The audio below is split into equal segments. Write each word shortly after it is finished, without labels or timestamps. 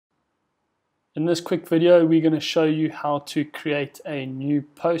In this quick video, we're going to show you how to create a new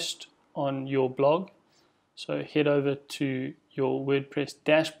post on your blog. So head over to your WordPress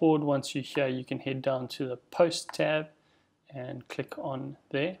dashboard. Once you're here, you can head down to the Post tab and click on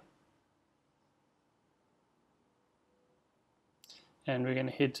there. And we're going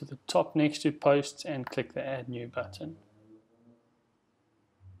to head to the top next to Posts and click the Add New button.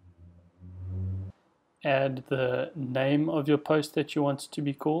 Add the name of your post that you want it to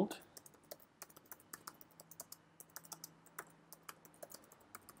be called.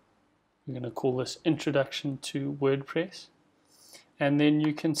 We're going to call this Introduction to WordPress. And then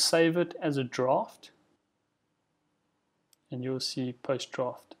you can save it as a draft. And you'll see post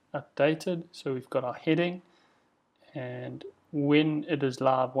draft updated. So we've got our heading. And when it is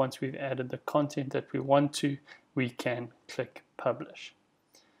live, once we've added the content that we want to, we can click publish.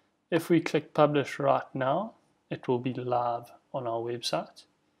 If we click publish right now, it will be live on our website.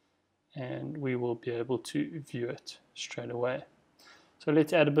 And we will be able to view it straight away. So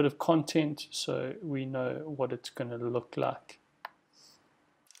let's add a bit of content so we know what it's going to look like.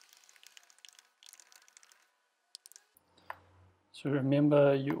 So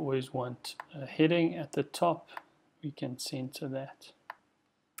remember, you always want a heading at the top. We can center that.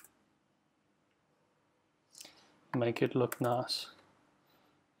 Make it look nice.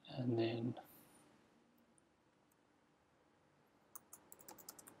 And then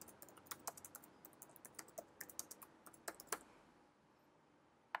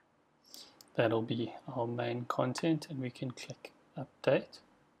that'll be our main content, and we can click update.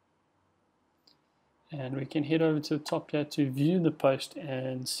 And we can head over to the top here to view the post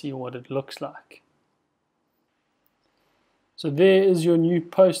and see what it looks like. So there is your new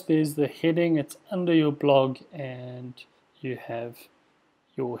post. There's the heading. It's under your blog, and you have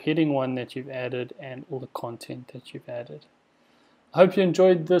your heading one that you've added and all the content that you've added. I hope you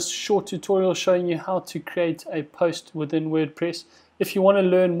enjoyed this short tutorial showing you how to create a post within WordPress. If you want to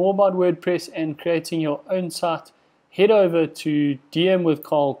learn more about WordPress and creating your own site, head over to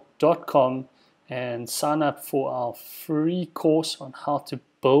dmwithcarl.com and sign up for our free course on how to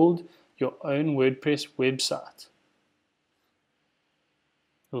build your own WordPress website.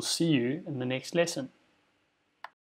 We'll see you in the next lesson.